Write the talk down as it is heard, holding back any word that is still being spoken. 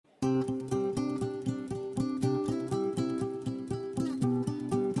From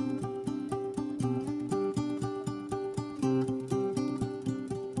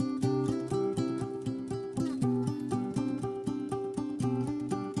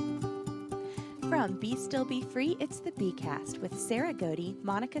Be Still Be Free, it's the B-Cast with Sarah Godey,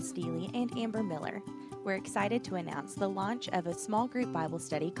 Monica Steele, and Amber Miller. We're excited to announce the launch of a small group Bible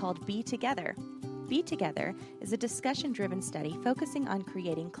study called Be Together. Be Together is a discussion-driven study focusing on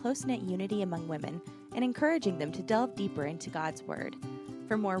creating close-knit unity among women and encouraging them to delve deeper into God's Word.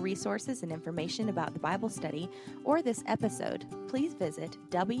 For more resources and information about the Bible study or this episode, please visit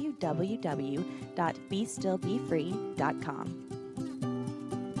www.bestillbefree.com.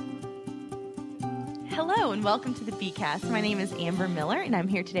 Hello and welcome to the B-Cast. My name is Amber Miller and I'm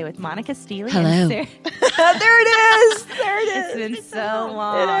here today with Monica Steele. Hello. And Sarah. There it is. There it is. It's been so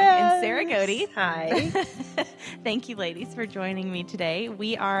long. And Sarah Godey. Hi. Thank you, ladies, for joining me today.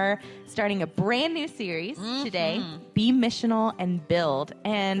 We are starting a brand new series today, Be Missional and Build.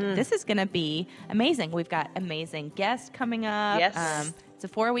 And this is going to be amazing. We've got amazing guests coming up. Yes. It's a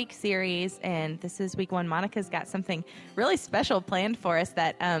 4-week series, and this is week 1. Monica's got something really special planned for us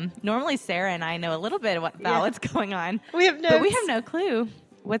that normally Sarah and I know a little bit about what's going on. We have notes. But we have no clue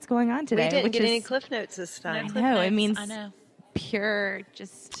what's going on today. We didn't get any Cliff Notes this time. I know. It means I know. Pure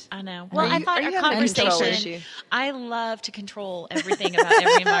just... I know. Well, I thought our having a control conversation, issue? I love to control everything about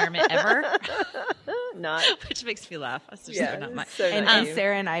every environment ever, Not. which makes me laugh. That's just Yeah, not my. so And, not and you.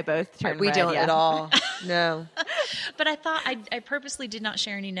 Sarah and I both turned We red, don't yeah. at all. No. But I thought I purposely did not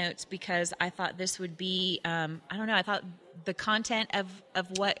share any notes because I thought this would be, I don't know, I thought the content of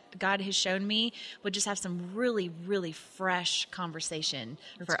what God has shown me would just have some really, really fresh conversation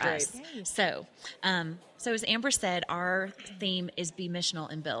for great. us. So as Amber said, our theme is Be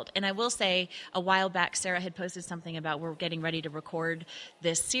Missional and Build. And I will say a while back, Sarah had posted something about we're getting ready to record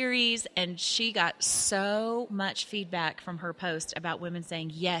this series, and she got so much feedback from her post about women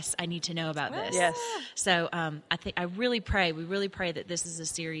saying, yes, I need to know about this. Yes. So we really pray that this is a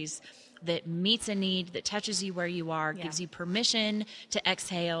series that meets a need, that touches you where you are, gives you permission to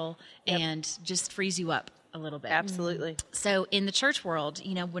exhale, and just frees you up a little bit. Absolutely. So in the church world,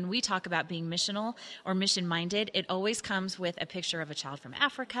 when we talk about being missional or mission-minded, it always comes with a picture of a child from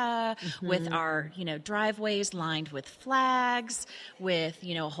Africa, with our, driveways lined with flags, with,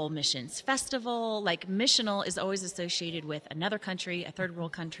 a whole missions festival. Like missional is always associated with another country, a third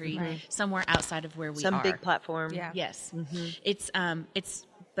world country, somewhere outside of where we are. Some big platform. Yeah. Yes.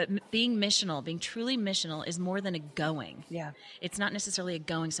 But being missional, being truly missional is more than a going. Yeah. It's not necessarily a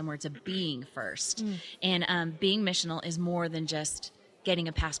going somewhere. It's a being first. And being missional is more than just getting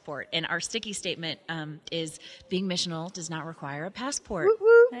a passport. And our sticky statement is being missional does not require a passport. Woo,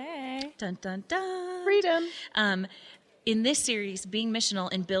 woo. Hey. Dun, dun, dun. Freedom. In this series, Being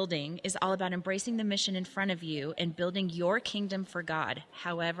Missional and Building is all about embracing the mission in front of you and building your kingdom for God,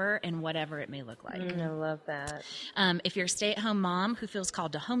 however and whatever it may look like. I love that. If you're a stay-at-home mom who feels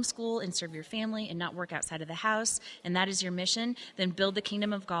called to homeschool and serve your family and not work outside of the house, and that is your mission, then build the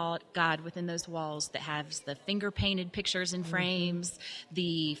kingdom of God within those walls that has the finger-painted pictures and frames,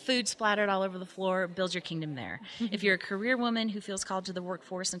 the food splattered all over the floor. Build your kingdom there. If you're a career woman who feels called to the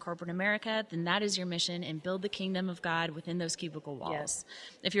workforce in corporate America, then that is your mission, and build the kingdom of God within those cubicle walls. Yes.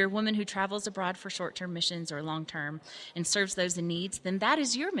 If you're a woman who travels abroad for short-term missions or long-term and serves those in needs, then that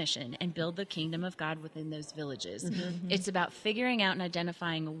is your mission, and build the kingdom of God within those villages. It's about figuring out and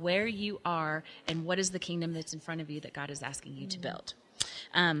identifying where you are and what is the kingdom that's in front of you that God is asking you to build.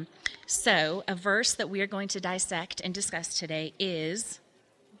 So a verse that we are going to dissect and discuss today is...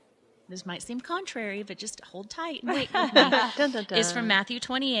 This might seem contrary, but just hold tight and wait with me. Dun, dun, dun. Is from Matthew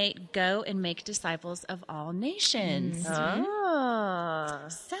 28, go and make disciples of all nations. Ah.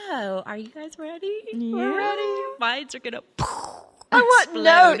 So, are you guys ready? Yeah. We're ready. Minds are going to I want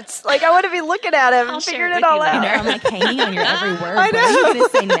notes. Like, I want to be looking at him I'll and share figuring it it with all you out. I know, I'm like hanging on your every word. I What are you know. going to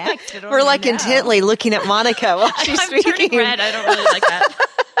say next? I don't We're even like know. intently looking at Monica while she's I'm speaking. turning red. I don't really like that.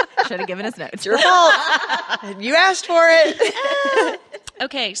 Should have given us notes. Your fault. You asked for it.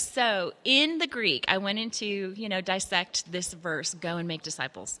 Okay, so in the Greek, I went into, dissect this verse, go and make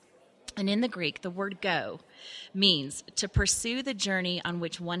disciples. And in the Greek, the word go means to pursue the journey on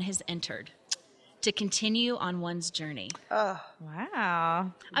which one has entered, to continue on one's journey. Oh,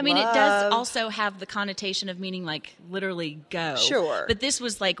 Wow. I mean, it does also have the connotation of meaning like literally go. Sure. But this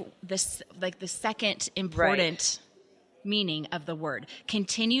was like the second important meaning of the word.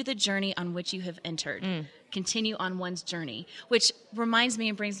 Continue the journey on which you have entered. Continue on one's journey, which reminds me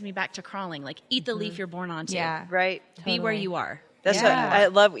and brings me back to crawling. Like, eat the leaf you're born onto. Yeah. right. Be where you are. That's Yeah. what I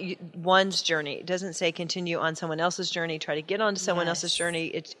love. One's journey. It doesn't say continue on someone else's journey. Try to get onto someone else's journey.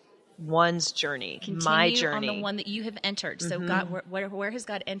 It's one's journey, Continue my journey. on the one that you have entered. So God, where has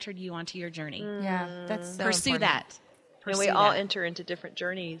God entered you onto your journey? Yeah, that's so Pursue important. that. And we Pursue all that. enter into different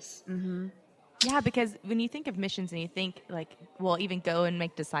journeys. Yeah, because when you think of missions and you think like, well, even go and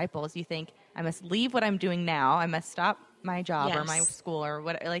make disciples, you think I must leave what I'm doing now. I must stop my job or my Yes. school or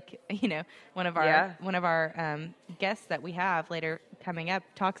what, like, you know, one of our guests that we have later coming up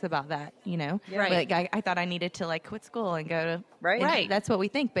talks about that, you know, Right. like I thought I needed to like quit school and go to, Right. and Right. that's what we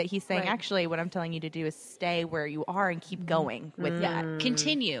think. But he's saying, Right. actually, what I'm telling you to do is stay where you are and keep going with Yeah, that.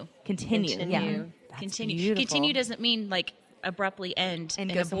 continue. Continue. Yeah. Continue. That's Continue. beautiful. Continue doesn't mean like abruptly end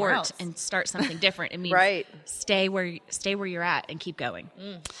And and go somewhere abort else. and start something different. It means Right. stay where you're at and keep going.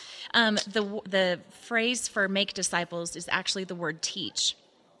 The phrase for make disciples is actually the word teach,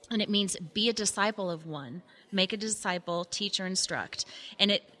 and it means be a disciple of one, make a disciple, teach or instruct.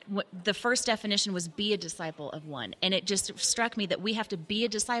 And the first definition was be a disciple of one, and it just struck me that we have to be a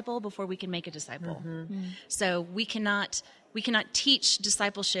disciple before we can make a disciple. So we cannot teach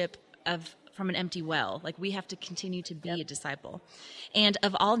discipleship from an empty well. Like, we have to continue to be a disciple. And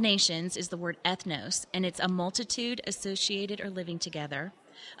of all nations is the word ethnos, and it's a multitude associated or living together,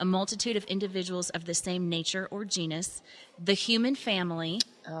 a multitude of individuals of the same nature or genus. The human family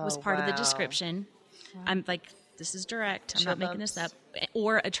was part of the wow. description. I'm like, this is direct. I'm not making this up. Chipmunks.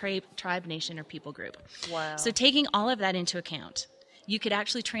 Or a tribe, nation, or people group. Wow. So taking all of that into account, you could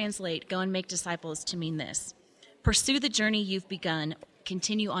actually translate go and make disciples to mean this. Pursue the journey you've begun.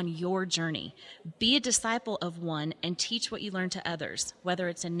 Continue on your journey. Be a disciple of one and teach what you learn to others, whether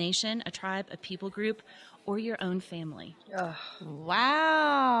it's a nation, a tribe, a people group, or your own family.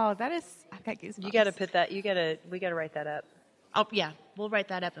 Wow. That is, I've got goosebumps. You got to put that. We got to write that up. Oh, yeah, we'll write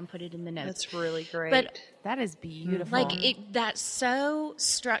that up and put it in the notes. That's really great. But That is beautiful. like that so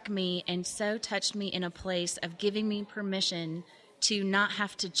struck me and so touched me in a place of giving me permission to not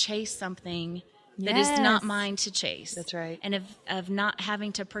have to chase something that is not Yes. mine to chase. That's right. And of not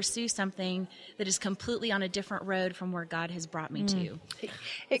having to pursue something that is completely on a different road from where God has brought me to.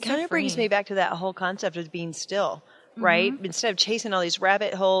 It kind of brings me back to that whole concept of being still, right? Instead of chasing all these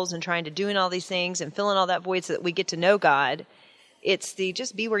rabbit holes and trying to doing all these things and filling all that void so that we get to know God, it's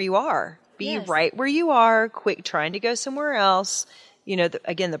just be where you are. Be Yes. right where you are, quit trying to go somewhere else. You know,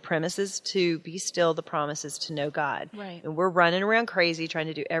 again, the premise is to be still, the promise is to know God. Right. And we're running around crazy trying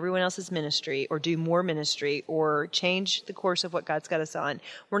to do everyone else's ministry or do more ministry or change the course of what God's got us on.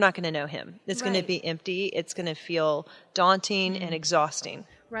 We're not going to know Him. It's going to Right. be empty. It's going to feel daunting and exhausting.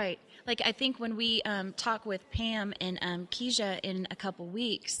 Right. Like, I think when we talk with Pam and Keisha in a couple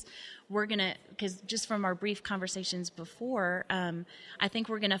weeks, we're going to, because just from our brief conversations before, I think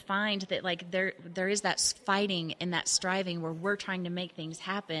we're going to find that, like, there is that fighting and that striving where we're trying to make things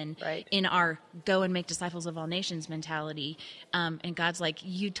happen Right. in our go and make disciples of all nations mentality. And God's like,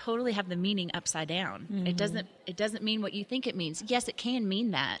 you totally have the meaning upside down. It doesn't mean what you think it means. Yes, it can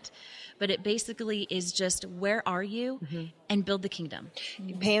mean that, but it basically is just, where are you? And build the kingdom.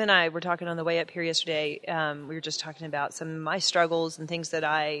 Pam and I were talking on the way up here yesterday. We were just talking about some of my struggles and things that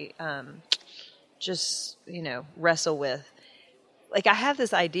I just, wrestle with. Like, I have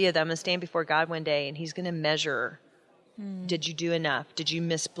this idea that I'm going to stand before God one day and He's going to measure, did you do enough? Did you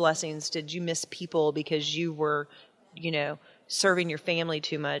miss blessings? Did you miss people because you were, serving your family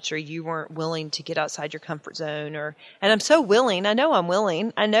too much, or you weren't willing to get outside your comfort zone? And I'm so willing. I know I'm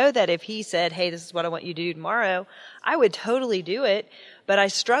willing. I know that if He said, hey, this is what I want you to do tomorrow, I would totally do it. But I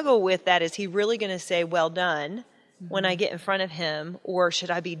struggle with that. Is He really going to say, well done, when I get in front of Him, or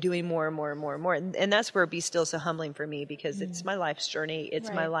should I be doing more and more and more and more? And that's where Be Still so humbling for me, because it's my life's journey. It's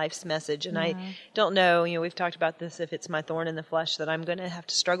my life's message. And I don't know, we've talked about this, if it's my thorn in the flesh that I'm going to have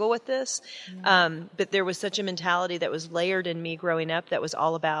to struggle with this. But there was such a mentality that was layered in me growing up that was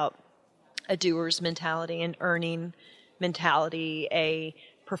all about a doer's mentality, an earning mentality, a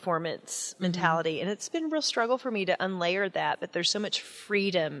performance mentality. And it's been a real struggle for me to unlayer that. But there's so much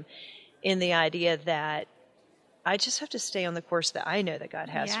freedom in the idea that I just have to stay on the course that I know that God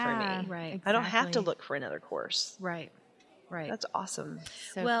has for me. Right. I don't have to Exactly. look for another course. Right. That's awesome.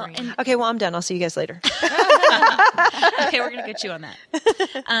 So Well, freeing. and Okay, well, I'm done. I'll see you guys later. okay, we're going to get you on that.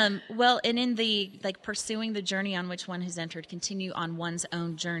 And in the pursuing the journey on which one has entered, continue on one's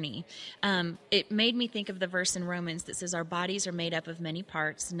own journey. It made me think of the verse in Romans that says, our bodies are made up of many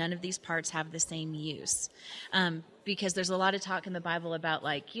parts. None of these parts have the same use. Because there's a lot of talk in the Bible about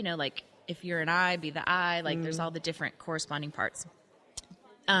if you're an eye, be the eye. There's all the different corresponding parts.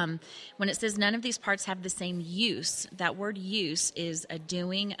 When it says none of these parts have the same use, that word use is a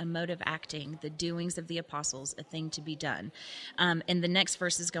doing, a mode of acting, the doings of the apostles, a thing to be done. And the next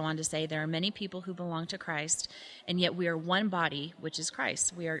verses go on to say, there are many people who belong to Christ, and yet we are one body, which is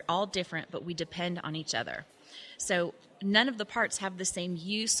Christ. We are all different, but we depend on each other. So none of the parts have the same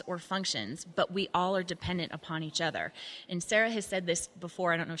use or functions, but we all are dependent upon each other. And Sarah has said this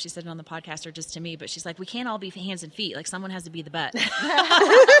before. I don't know if she said it on the podcast or just to me, but she's like, we can't all be hands and feet. Like, someone has to be the butt.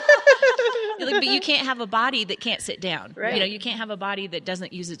 Like, but you can't have a body that can't sit down. Right. You know, you can't have a body that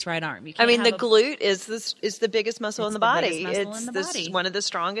doesn't use its right arm. You I can't mean, have the glute is the biggest muscle in the body. biggest muscle in the body. It's one of the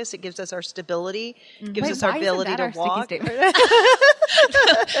strongest. It gives us our stability, gives Wait, us our why isn't ability that to our sticky walk. statement?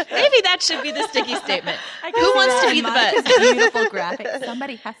 Maybe that should be the sticky statement. Who wants to be the butt? Monica's beautiful graphic.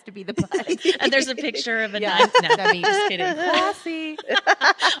 Somebody has to be the butt. And there's a picture of a Yeah. knife. No, That'd be just kidding. classy.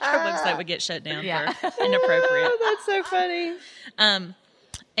 Our website would get shut down Yeah. for inappropriate. That's so funny.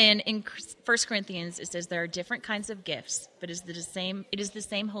 And in 1 Corinthians, it says there are different kinds of gifts, but it is the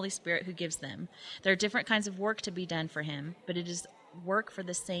same Holy Spirit who gives them. There are different kinds of work to be done for him, but it is work for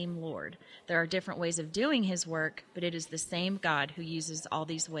the same Lord. There are different ways of doing his work, but it is the same God who uses all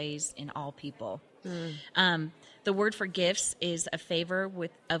these ways in all people. The word for gifts is a favor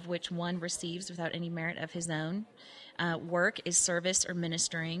of which one receives without any merit of his own. Work is service or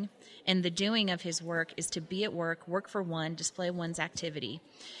ministering, and the doing of his work is to be at work for one, display one's activity.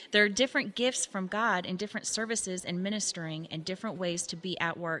 There are different gifts from God and different services and ministering and different ways to be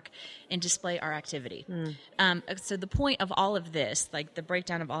at work and display our activity. So the point of all of this, like the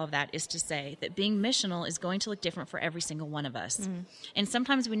breakdown of all of that, is to say that being missional is going to look different for every single one of us. And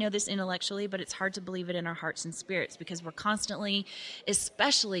sometimes we know this intellectually, but it's hard to believe it in our hearts and spirits because we're constantly,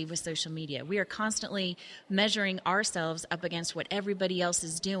 especially with social media, we are constantly measuring ourselves up against what everybody else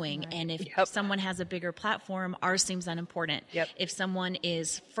is doing. And if someone has a bigger platform, ours seems unimportant. If someone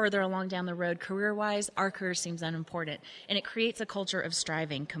is further along down the road career-wise, our career seems unimportant. And it creates a culture of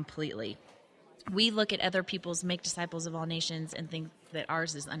striving completely. We look at other people's make disciples of all nations and think that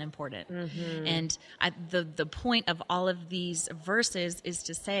ours is unimportant. And the point of all of these verses is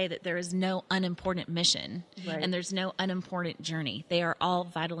to say that there is no unimportant mission and there's no unimportant journey. They are all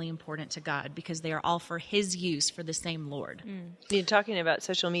vitally important to God because they are all for his use for the same Lord. You're talking about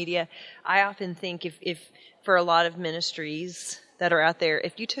social media. I often think if for a lot of ministries that are out there,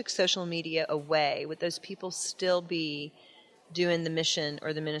 if you took social media away, would those people still be doing the mission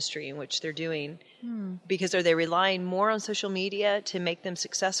or the ministry in which they're doing? Because are they relying more on social media to make them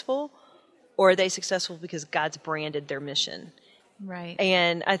successful, or are they successful because God's branded their mission? Right.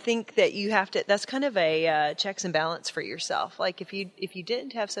 And I think that you have to, that's kind of a checks and balance for yourself. Like if you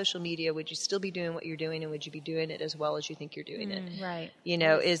didn't have social media, would you still be doing what you're doing, and would you be doing it as well as you think you're doing it? Right. You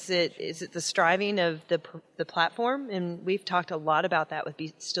know, is it the striving of the platform? And we've talked a lot about that with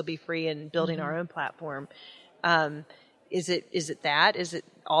Still Be Free and building our own platform. Is it that? Is it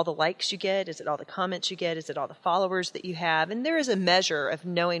all the likes you get? Is it all the comments you get? Is it all the followers that you have? And there is a measure of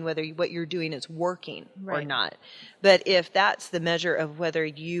knowing whether what you're doing is working or not. But if that's the measure of whether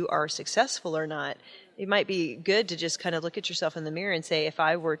you are successful or not, it might be good to just kind of look at yourself in the mirror and say, if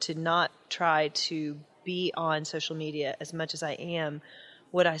I were to not try to be on social media as much as I am,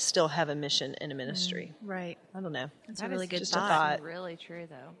 would I still have a mission and a ministry? Right. I don't know. That's a really good just a thought. thought. Really true,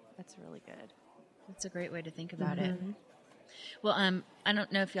 though. That's really good. That's a great way to think about it. Well, I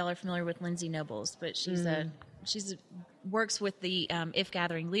don't know if y'all are familiar with Lindsay Nobles, but she's works with the If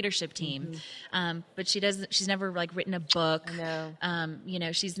Gathering leadership team, but she's never like written a book. No. You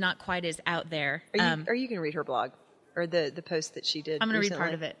know, she's not quite as out there. Are you going to read her blog or the post that she did? I'm going to read recently?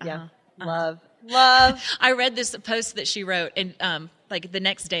 part of it. Yeah. Uh-huh. Love. I read this post that she wrote, and like the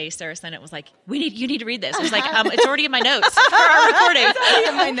next day, Sarah sent it. Was like, you need to read this. I was like, it's already in my notes for our recording.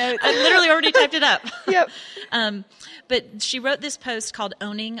 In my notes. I literally already typed it up. Yep. But she wrote this post called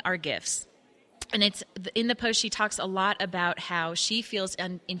 "Owning Our Gifts." And it's in the post, she talks a lot about how she feels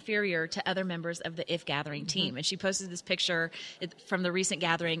inferior to other members of the If Gathering team. And she posted this picture from the recent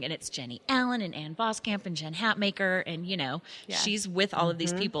gathering, and it's Jenny Allen and Ann Voskamp and Jen Hatmaker. And, you know, she's with all of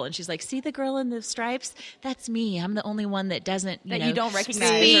these people. And she's like, see the girl in the stripes? That's me. I'm the only one that doesn't, you don't recognize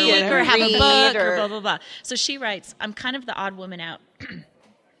speak or or have a read book or or blah, blah, blah. So she writes, I'm kind of the odd woman out.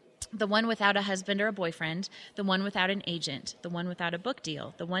 The one without a husband or a boyfriend, the one without an agent, the one without a book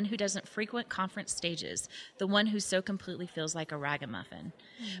deal, the one who doesn't frequent conference stages, the one who so completely feels like a ragamuffin.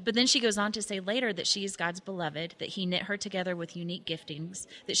 But then she goes on to say later that she is God's beloved, that he knit her together with unique giftings,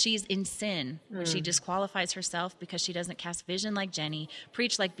 that she is in sin, where she disqualifies herself because she doesn't cast vision like Jenny,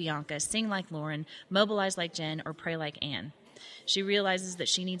 preach like Bianca, sing like Lauren, mobilize like Jen, or pray like Anne. She realizes that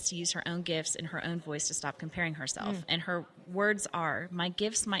she needs to use her own gifts and her own voice to stop comparing herself. And her words are, "My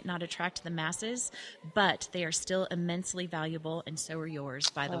gifts might not attract the masses, but they are still immensely valuable, and so are yours,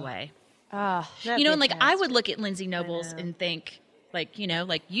 by the way." That'd And be like, I fantastic. would look at Lindsay Nobles and think, like,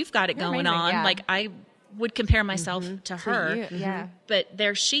 like, you've got it You're going amazing, on. yeah. Like, I would compare myself to her. You- yeah. But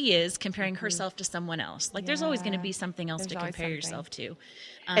there she is comparing herself to someone else. Like, there's always going to Yeah. be something else There's to always compare something. yourself to.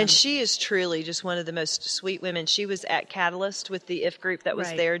 And she is truly just one of the most sweet women. She was at Catalyst with the IF group that was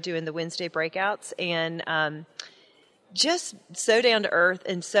Right. there doing the Wednesday breakouts, and just so down to earth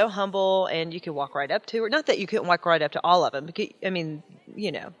and so humble, and you could walk right up to her. Not that you couldn't walk right up to all of them. Because, I mean,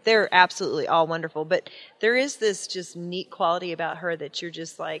 they're absolutely all wonderful. But there is this just neat quality about her that you're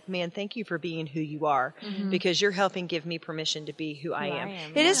just like, man, thank you for being who you are, because you're helping give me permission to be who I am.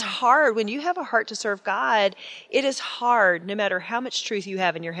 It is hard when you have a heart to serve God. It is hard, no matter how much truth you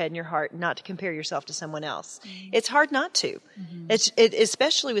have in your head and your heart, not to compare yourself to someone else. It's hard not to. It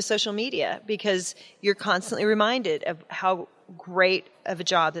especially with social media, because you're constantly reminded of how great of a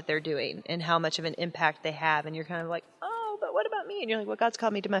job that they're doing and how much of an impact they have. And you're kind of like, oh, but what about me? And you're like, well, God's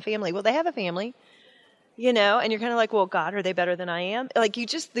called me to my family. Well, they have a family, and you're kind of like, well, God, are they better than I am? Like,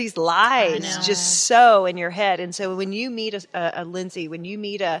 these lies just so in your head. And so when you meet a Lindsay, when you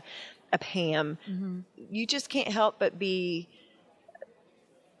meet a Pam, you just can't help but be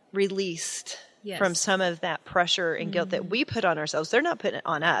released Yes. from some of that pressure and guilt that we put on ourselves. They're not putting it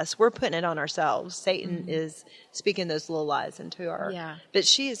on us. We're putting it on ourselves. Satan is speaking those little lies into our. Yeah. But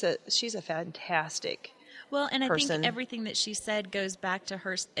she's a fantastic. Well, and I person. think everything that she said goes back to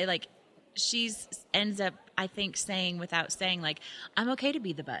her, like, ends up, I think, saying without saying, like, I'm okay to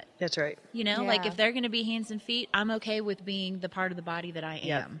be the butt. That's right. Like, Yeah. if they're going to be hands and feet, I'm okay with being the part of the body that I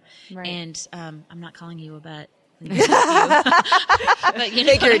Yep. am. Right. And I'm not calling you a butt. But you know what I'm saying.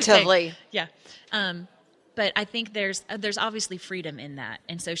 Figuratively. Yeah. But I think there's obviously freedom in that.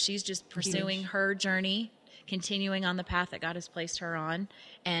 And so she's just pursuing her journey, continuing on the path that God has placed her on,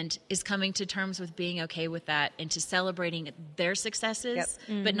 and is coming to terms with being okay with that and to celebrating their successes,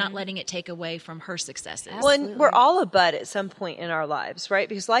 but not letting it take away from her successes. Well, and we're all a bud at some point in our lives, right?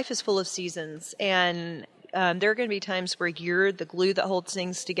 Because life is full of seasons, and there are going to be times where you're the glue that holds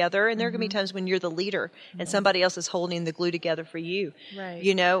things together, and there are going to be times when you're the leader and somebody else is holding the glue together for you. Right.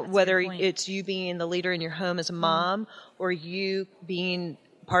 Whether good point. it's you being the leader in your home as a mom, or you being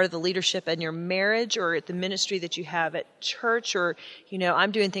part of the leadership in your marriage, or at the ministry that you have at church, or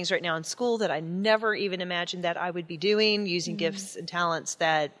I'm doing things right now in school that I never even imagined that I would be doing, using gifts and talents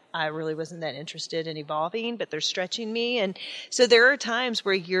that I really wasn't that interested in evolving, but they're stretching me. And so there are times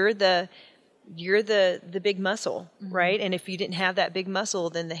where you're the big muscle, right? And if you didn't have that big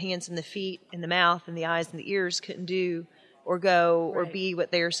muscle, then the hands and the feet and the mouth and the eyes and the ears couldn't do or go or be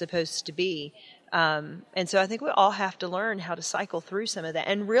what they're supposed to be. And so I think we all have to learn how to cycle through some of that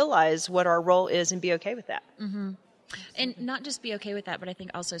and realize what our role is and be okay with that. And not just be okay with that, but I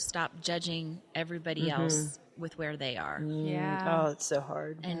think also stop judging everybody else with where they are. Yeah. Oh, it's so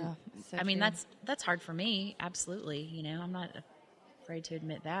hard. And so I mean, true. that's hard for me. Absolutely. I'm not afraid to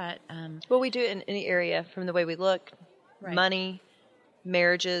admit that. Well, we do it in any area, from the way we look, Right. money,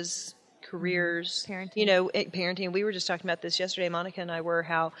 marriages, careers, Parenting. parenting. We were just talking about this yesterday, Monica and I were,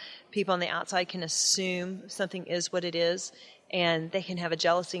 how people on the outside can assume something is what it is, and they can have a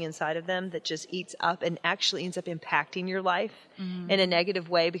jealousy inside of them that just eats up and actually ends up impacting your life in a negative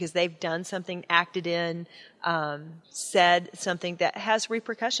way, because they've done something, acted in, said something that has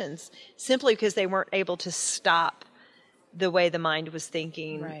repercussions, simply because they weren't able to stop the way the mind was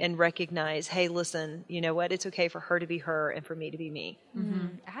thinking Right. and recognize, hey, listen, you know what? It's okay for her to be her and for me to be me.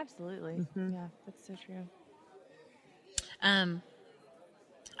 Absolutely. Yeah, that's so true.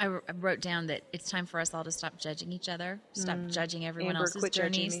 I wrote down that it's time for us all to stop judging each other, stop judging everyone Amber, else's quit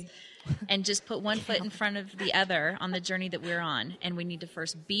judging journeys, me. and just put one foot in front of the other on the journey that we're on. And we need to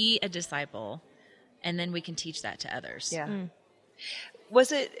first be a disciple, and then we can teach that to others. Yeah.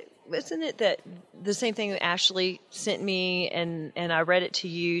 Wasn't it that the same thing that Ashley sent me, and I read it to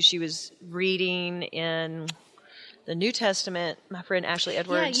you? She was reading in the New Testament. My friend Ashley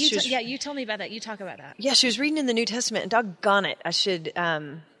Edwards. You told me about that. You talk about that. Yeah, she was reading in the New Testament, and doggone it, I should. I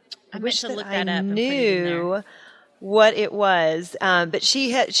meant wish to that look I that up and put it in there. knew what it was. But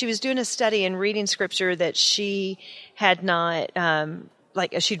she was doing a study and reading scripture that she had not.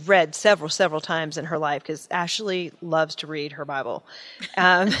 She'd read several times in her life, because Ashley loves to read her Bible.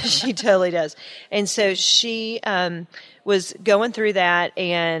 She totally does. And so she was going through that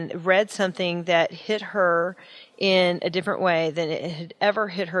and read something that hit her in a different way than it had ever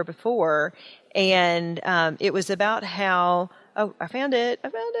hit her before. And it was about how Oh, I found it.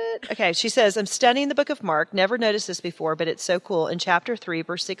 Okay, she says, I'm studying the book of Mark. Never noticed this before, but it's so cool. In chapter 3,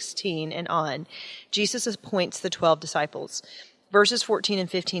 verse 16 and on, Jesus appoints the 12 disciples. Verses 14 and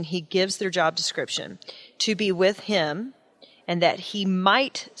 15, he gives their job description. To be with him, and that he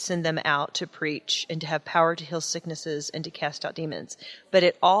might send them out to preach and to have power to heal sicknesses and to cast out demons. But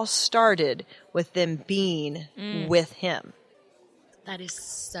it all started with them being with him. That is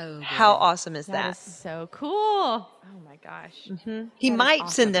so good. How awesome is that? That is so cool. Oh my gosh. He That is might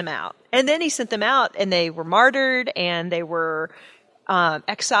awesome. send them out. And then he sent them out, and they were martyred, and they were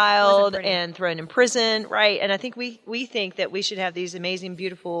exiled and thrown in prison, right? And I think we think that we should have these amazing,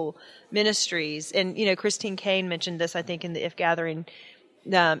 beautiful ministries. And, you know, Christine Kane mentioned this, I think, in the If Gathering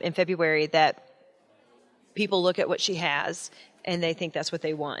in February, that people look at what she has and they think that's what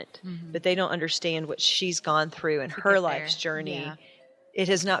they want. But they don't understand what she's gone through in her life's journey. Yeah. It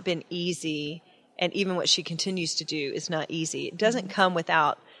has not been easy. And even what she continues to do is not easy. It doesn't come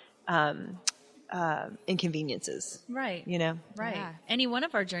without inconveniences. Right. You know? Right. Yeah. Any one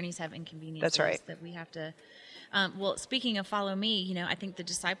of our journeys have inconveniences. That's right. That we have to. Well, speaking of follow me, you know, I think the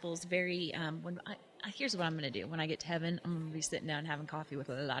disciples very. Here's what I'm going to do when I get to heaven. I'm going to be sitting down having coffee with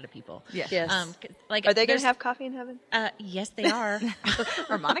a lot of people. Yes. Like, Are they going there's- to have coffee in heaven? Yes, they are.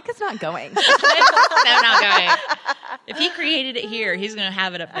 Or Monica's not going. No, not going. If he created it here, he's going to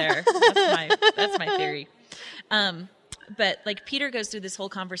have it up there. That's my theory. But like Peter goes through this whole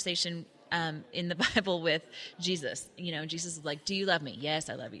conversation in the Bible with Jesus. You know, Jesus is like, "Do you love me? Yes,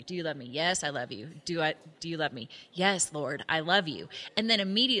 I love you. Do you love me? Yes, I love you. Do you love me? Yes, Lord, I love you." And then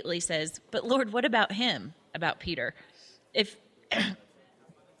immediately says, "But Lord, what about him? About Peter? If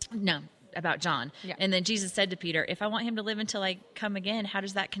no." About John. Yeah. And then Jesus said to Peter, if I want him to live until I come again, how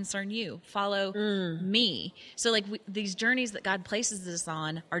does that concern you? Follow me. So like these journeys that God places us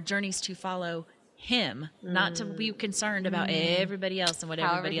on are journeys to follow him, not to be concerned about everybody else and what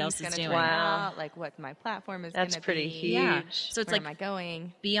How everybody else everything's is gonna doing. turn Wow. out, like what my platform is going That's to be. pretty huge. Yeah. So it's Where like am I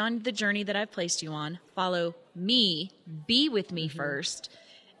going? be on the journey that I've placed you on, follow me, be with me first,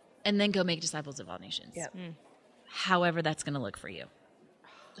 and then go make disciples of all nations. Yep. However that's going to look for you.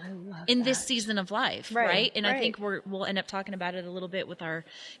 I love In this season of life, Right, right? And I right. think we'll end up talking about it a little bit with our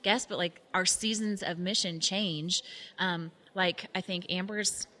guests, but like our seasons of mission change. Like I think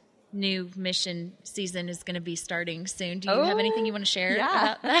Amber's new mission season is going to be starting soon. Do you have anything you want to share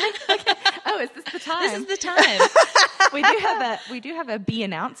Yeah. about that? Oh, is this the time? This is the time. we do have a B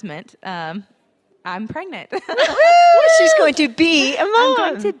announcement. I'm pregnant. She's going to be a mom.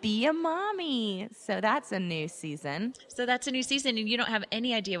 I'm going to be a mommy. So that's a new season. So that's a new season, and you don't have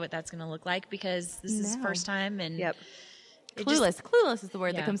any idea what that's going to look like because this is No. first time. And Yep. it just- Clueless. Clueless is the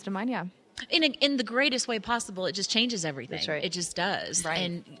word Yeah. that comes to mind. Yeah. in the greatest way possible. It just changes everything. That's right. It just does. Right.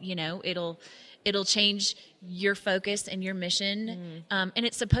 And you know, it'll change your focus and your mission. And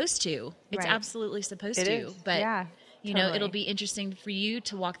it's supposed to. It's Right. absolutely supposed It to. is. But Yeah, you know, totally. it'll be interesting for you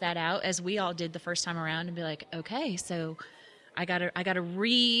to walk that out as we all did the first time around and be like, okay, so I gotta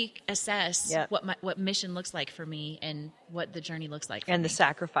reassess Yep. what mission looks like for me and what the journey looks like for And me. the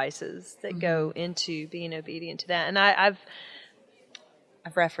sacrifices that go into being obedient to that. And I've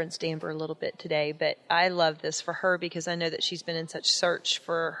referenced Amber a little bit today, but I love this for her because I know that she's been in such search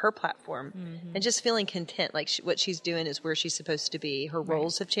for her platform and just feeling content. Like what she's doing is where she's supposed to be. Her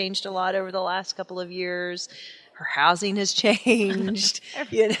roles have changed a lot over the last couple of years. Her housing has changed.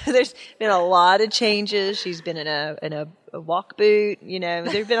 You know, there's been a lot of changes. She's been in a walk boot. You know,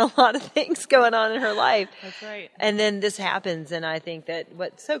 there've been a lot of things going on in her life. That's right. And then this happens, and I think that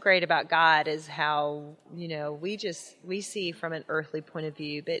what's so great about God is how, you know, we see from an earthly point of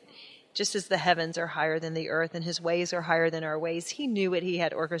view, but just as the heavens are higher than the earth and his ways are higher than our ways, he knew what he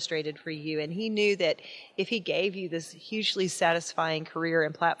had orchestrated for you. And he knew that if he gave you this hugely satisfying career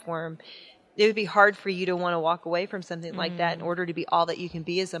and platform, it would be hard for you to want to walk away from something like that in order to be all that you can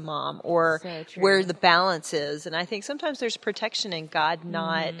be as a mom, or So true. where the balance is. And I think sometimes there's protection in God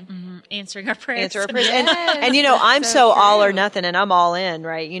not answering our prayers. answer our prayers. Yes. And you know, I'm So so all or true. nothing, and I'm all in,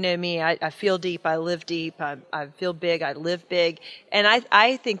 right? You know me, I feel deep, I live deep, I feel big, I live big. And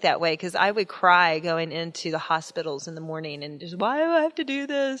I think that way because I would cry going into the hospitals in the morning and just, why do I have to do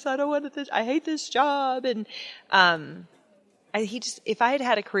this? I don't want to, I hate this job. And if I had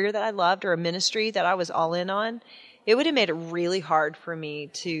had a career that I loved or a ministry that I was all in on, it would have made it really hard for me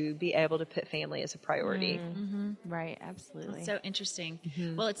to be able to put family as a priority. Right. Absolutely. So interesting.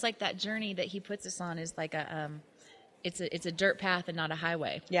 Well, it's like that journey that he puts us on is like it's a dirt path and not a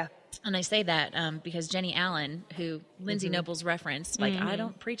highway. Yeah. And I say that because Jenny Allen, who Lindsay Nobles referenced, like, I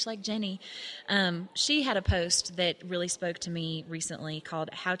don't preach like Jenny. She had a post that really spoke to me recently called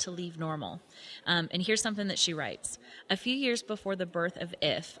How to Leave Normal. And here's something that she writes. A few years before the birth of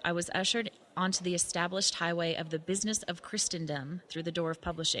If, I was ushered onto the established highway of the business of Christendom through the door of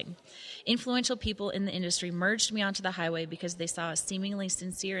publishing. Influential people in the industry merged me onto the highway because they saw a seemingly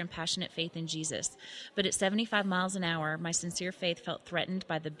sincere and passionate faith in Jesus. But at 75 miles an hour, my sincere faith felt threatened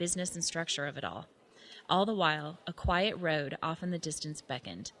by the business and structure of it all. All the while, a quiet road off in the distance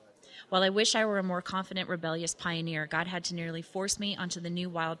beckoned. While I wish I were a more confident, rebellious pioneer, God had to nearly force me onto the new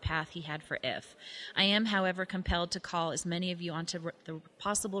wild path he had for If. I am, however, compelled to call as many of you onto the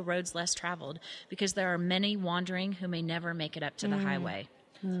possible roads less traveled, because there are many wandering who may never make it up to the highway.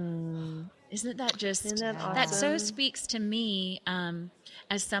 Isn't that just, Isn't that awesome? that so speaks to me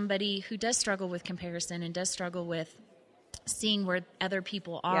as somebody who does struggle with comparison and does struggle with seeing where other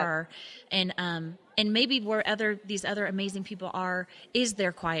people are, and maybe where these other amazing people are is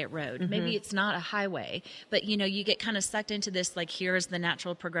their quiet road. Maybe it's not a highway, but you get kind of sucked into this, like, here's the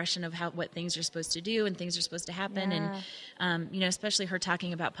natural progression of what things are supposed to do and things are supposed to happen. And especially her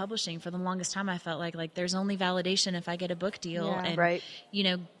talking about publishing, for the longest time I felt like there's only validation if I get a book deal. And Right.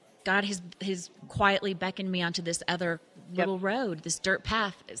 God has quietly beckoned me onto this other little road, this dirt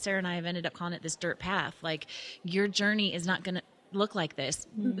path. Sarah and I have ended up calling it this dirt path. Like, your journey is not going to look like this.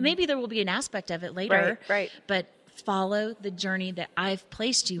 Maybe there will be an aspect of it later, Right. but follow the journey that I've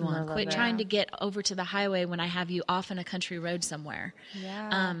placed you on. Quit trying to get over to the highway when I have you off in a country road somewhere.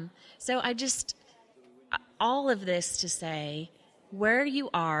 So all of this to say, where you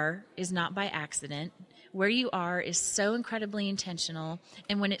are is not by accident. Where you are is so incredibly intentional.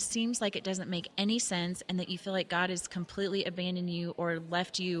 And when it seems like it doesn't make any sense and that you feel like God has completely abandoned you or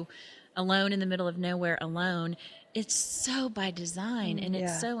left you alone in the middle of nowhere alone, it's so by design and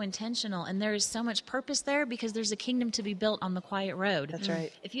it's so intentional. And there is so much purpose there because there's a kingdom to be built on the quiet road. That's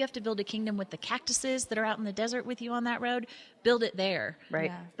right. If you have to build a kingdom with the cactuses that are out in the desert with you on that road, build it there.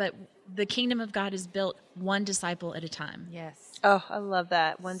 Right. But the kingdom of God is built one disciple at a time. Yes. Oh, I love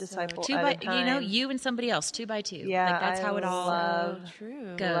that. One disciple Two at by a time. you and somebody else, 2 by 2. Yeah, like that's how it all love,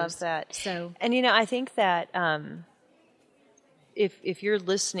 True. goes. love that. So, and I think that if you're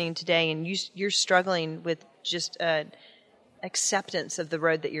listening today and you're struggling with just acceptance of the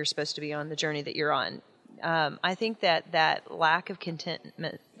road that you're supposed to be on, the journey that you're on, I think that lack of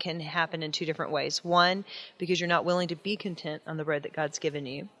contentment can happen in two different ways. One, because you're not willing to be content on the road that God's given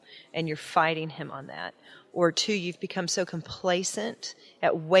you, and you're fighting Him on that. Or two, you've become so complacent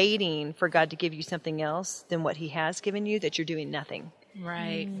at waiting for God to give you something else than what He has given you that you're doing nothing.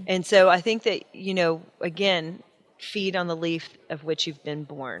 right. And so I think that, again, feed on the leaf of which you've been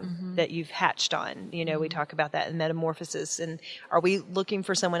born, that you've hatched on. We talk about that in Metamorphosis. And are we looking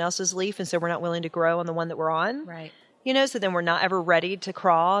for someone else's leaf, and so we're not willing to grow on the one that we're on? Right. So then we're not ever ready to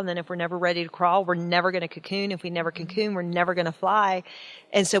crawl. And then if we're never ready to crawl, we're never going to cocoon. If we never cocoon, we're never going to fly.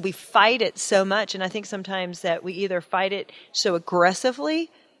 And so we fight it so much. And I think sometimes that we either fight it so aggressively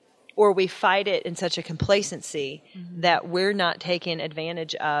or we fight it in such a complacency that we're not taking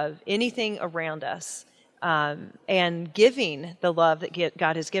advantage of anything around us. And giving the love that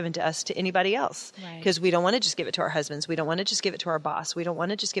God has given to us to anybody else. Because we don't want to just give it to our husbands. We don't want to just give it to our boss. We don't want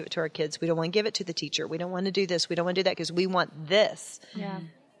to just give it to our kids. We don't want to give it to the teacher. We don't want to do this. We don't want to do that because we want this. Yeah.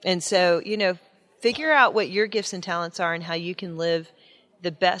 And so, figure out what your gifts and talents are and how you can live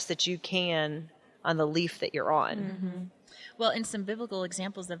the best that you can on the leaf that you're on. Well, and some biblical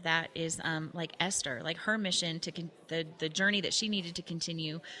examples of that is like Esther, like her mission to the journey that she needed to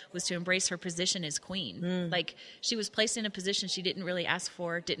continue was to embrace her position as queen. Like, she was placed in a position she didn't really ask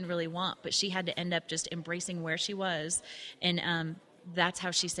for, didn't really want, but she had to end up just embracing where she was. And that's how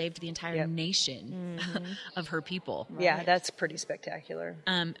she saved the entire nation of her people. Yeah, that's pretty spectacular.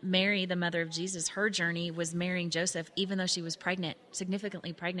 Mary, the mother of Jesus, her journey was marrying Joseph, even though she was pregnant,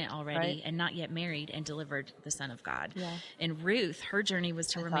 significantly pregnant already, and not yet married, and delivered the Son of God. Yeah. And Ruth, her journey was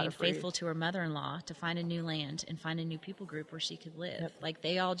to remain of Ruth. faithful to her mother-in-law, to find a new land and find a new people group where she could live. Like,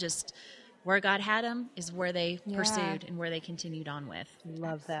 they all just, where God had them is where they pursued and where they continued on with.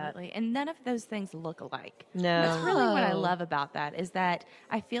 Love that. Absolutely. And none of those things look alike. No. That's really what I love about that is that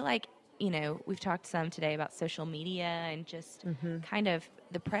I feel like, we've talked some today about social media and just kind of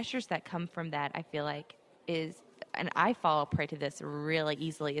the pressures that come from that, I feel like is, and I fall prey to this really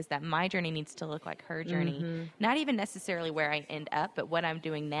easily, is that my journey needs to look like her journey. Not even necessarily where I end up, but what I'm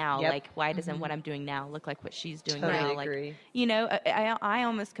doing now. Yep. Like, why doesn't what I'm doing now look like what she's doing Totally now? agree. Like, I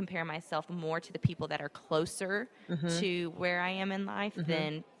almost compare myself more to the people that are closer to where I am in life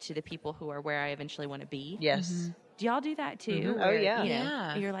than to the people who are where I eventually want to be. Yes. Do y'all do that too? Mm-hmm. Where, yeah. You know,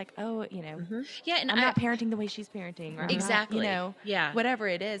 Yeah. You're like, oh, you know, Yeah, and I'm not parenting the way she's parenting. Or I'm not, Exactly. you know, Yeah. whatever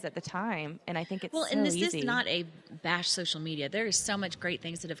it is at the time. And I think it's well, so and this easy. is not a bash social media. There is so much great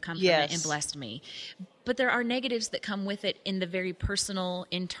things that have come from Yes. it and blessed me. But there are negatives that come with it in the very personal,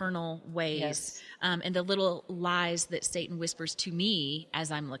 internal ways. Yes. And the little lies that Satan whispers to me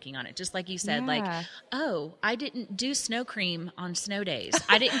as I'm looking on it. Just like you said, like, Yeah. oh, I didn't do snow cream on snow days.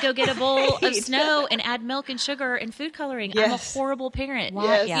 I didn't go get a bowl of snow and add milk and sugar and food coloring. I'm a Yes. horrible parent. Why,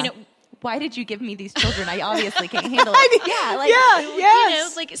 Yes. yeah. You know, why did you give me these children? I obviously can't handle it. Yeah, like Yeah, yes. you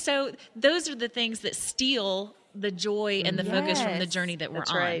know, like, so those are the things that steal the joy and the focus from the Yes. journey that we're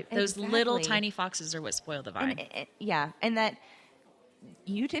That's on. right. Those little Exactly. tiny foxes are what spoil the vine. and that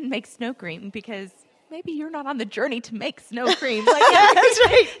you didn't make snow cream because maybe you're not on the journey to make snow cream. Like, That's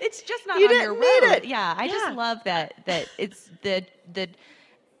right. it's just not You on your didn't need road. it. Yeah, I Yeah. just love that it's the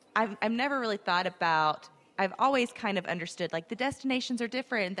I've never really thought about. I've always kind of understood like the destinations are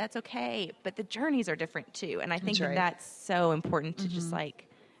different. That's okay, but the journeys are different too. And I think That's right. that's so important to just like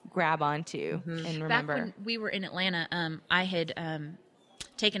grab onto and remember. Back when we were in Atlanta, I had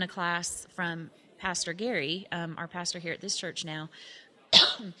taken a class from Pastor Gary, our pastor here at this church now,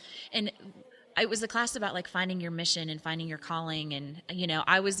 and it was a class about like finding your mission and finding your calling. And, you know,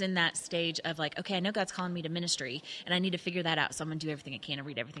 I was in that stage of like, okay, I know God's calling me to ministry and I need to figure that out. So I'm going to do everything I can and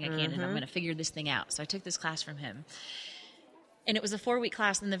read everything I can and I'm going to figure this thing out. So I took this class from him. And it was a 4-week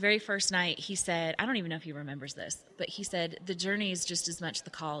class. And the very first night he said, I don't even know if he remembers this, but he said, the journey is just as much the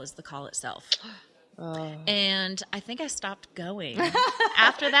call as the call itself. And I think I stopped going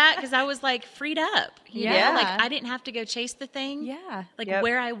after that because I was like freed up. You know? Yeah. Like I didn't have to go chase the thing. Yeah. Like Yep.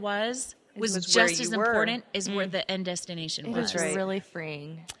 where I was Was just where as you were. important as where the end destination It was. was right. really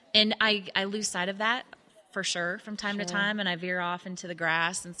freeing. And I lose sight of that for sure from time to time, and I veer off into the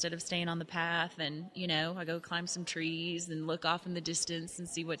grass instead of staying on the path. And, you know, I go climb some trees and look off in the distance and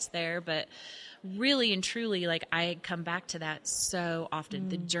see what's there. But really and truly, like, I come back to that so often.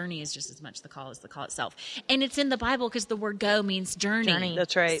 The journey is just as much the call as the call itself. And it's in the Bible because the word go means journey.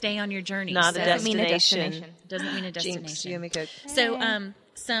 That's right. Stay on your journey. Not a So- Doesn't mean a destination. destination. Doesn't mean a destination. Jinx, you and me cook. So,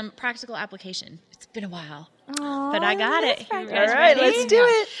 some practical application. It's been a while, but I got it. You guys All right, ready? let's do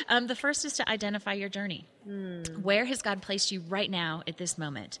it. The first is to identify your journey. Where has God placed you right now at this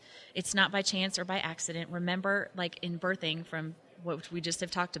moment? It's not by chance or by accident. Remember, like in birthing, from what we just have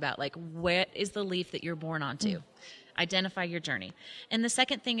talked about, like what is the leaf that you're born onto? Identify your journey. And the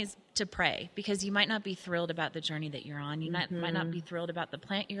second thing is to pray, because you might not be thrilled about the journey that you're on. You might not be thrilled about the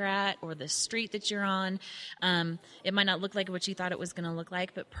plant you're at or the street that you're on. It might not look like what you thought it was going to look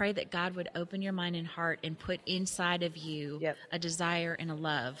like, but pray that God would open your mind and heart and put inside of you Yep. a desire and a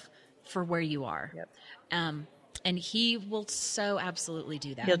love for where you are. Yep. And he will so absolutely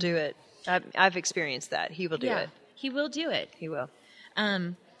do that. He'll do it. I've experienced that. He will do Yeah, it. he will do it. He will.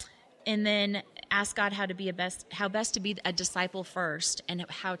 And then ask God how best to be a disciple first, and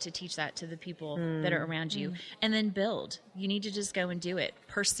how to teach that to the people that are around you. And then build. You need to just go and do it.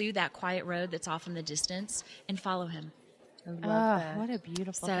 Pursue that quiet road that's off in the distance and follow him. I love Oh, that. what a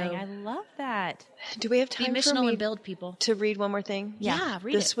beautiful So- thing. I love that. Do we have Be time for missional me and build people. to read one more thing? Yeah,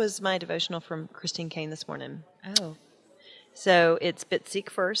 read This it. was my devotional from Christine Kane this morning. Oh. So it's, but seek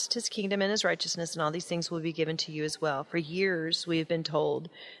first his kingdom and his righteousness, and all these things will be given to you as well. For years, we have been told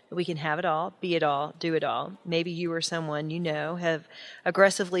that we can have it all, be it all, do it all. Maybe you or someone you know have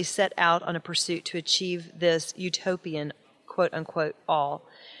aggressively set out on a pursuit to achieve this utopian, quote unquote, all.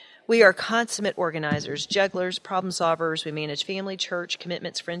 We are consummate organizers, jugglers, problem solvers. We manage family, church,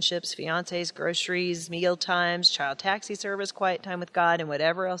 commitments, friendships, fiancés, groceries, meal times, child taxi service, quiet time with God, and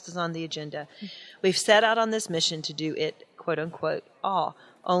whatever else is on the agenda. We've set out on this mission to do it, quote unquote, all,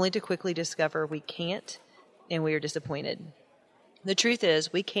 only to quickly discover we can't, and we are disappointed. The truth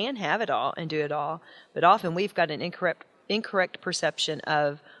is, we can have it all and do it all, but often we've got an incorrect perception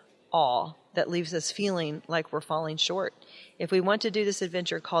of all that leaves us feeling like we're falling short. If we want to do this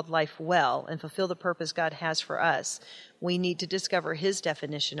adventure called life well and fulfill the purpose God has for us, we need to discover his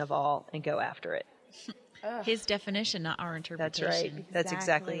definition of all and go after it. His definition, not our That's interpretation. right. That's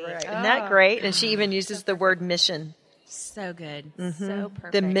exactly Exactly. right. Isn't that great? And she even uses the word mission. So good. So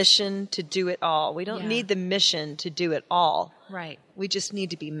perfect. The mission to do it all. We don't Yeah. need the mission to do it all. Right. We just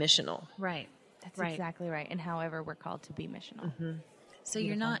need to be missional. Right. That's right. exactly right. And however we're called to be missional. So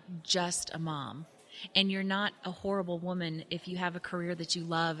you're not just a mom, and you're not a horrible woman if you have a career that you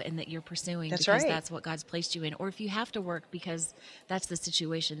love and that you're pursuing That's because right. that's what God's placed you in, or if you have to work because that's the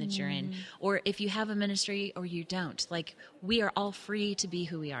situation that you're in, or if you have a ministry or you don't. Like, we are all free to be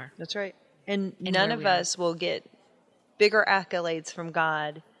who we are. That's right. And And none where of we are. us will get bigger accolades from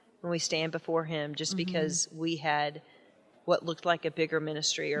God when we stand before him just because we had what looked like a bigger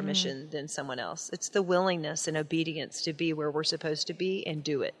ministry or mission than someone else. It's the willingness and obedience to be where we're supposed to be and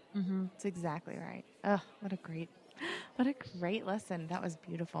do it. That's exactly right. Oh, what a great lesson. That was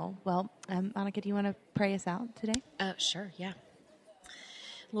beautiful. Well, Monica, do you want to pray us out today? Sure, yeah.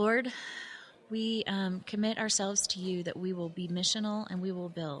 Lord, we commit ourselves to you that we will be missional and we will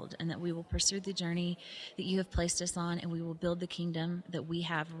build, and that we will pursue the journey that you have placed us on, and we will build the kingdom that we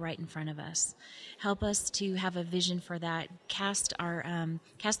have right in front of us. Help us to have a vision for that. Cast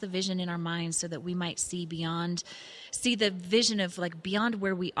the vision in our minds so that we might see the vision of like beyond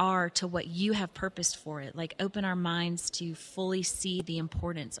where we are to what you have purposed for it. Like open our minds to fully see the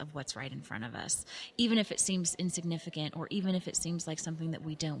importance of what's right in front of us, even if it seems insignificant or even if it seems like something that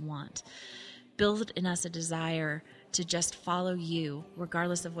we don't want. Build in us a desire to just follow you,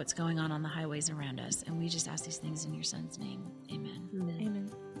 regardless of what's going on the highways around us. And we just ask these things in your Son's name. Amen. Amen.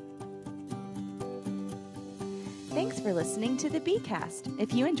 Thanks for listening to the B-Cast.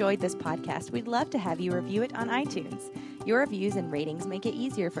 If you enjoyed this podcast, we'd love to have you review it on iTunes. Your reviews and ratings make it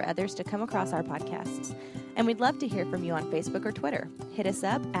easier for others to come across our podcasts. And we'd love to hear from you on Facebook or Twitter. Hit us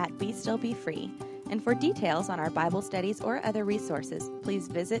up at Be Still Be Free. And for details on our Bible studies or other resources, please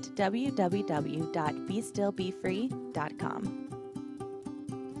visit www.bestillbefree.com.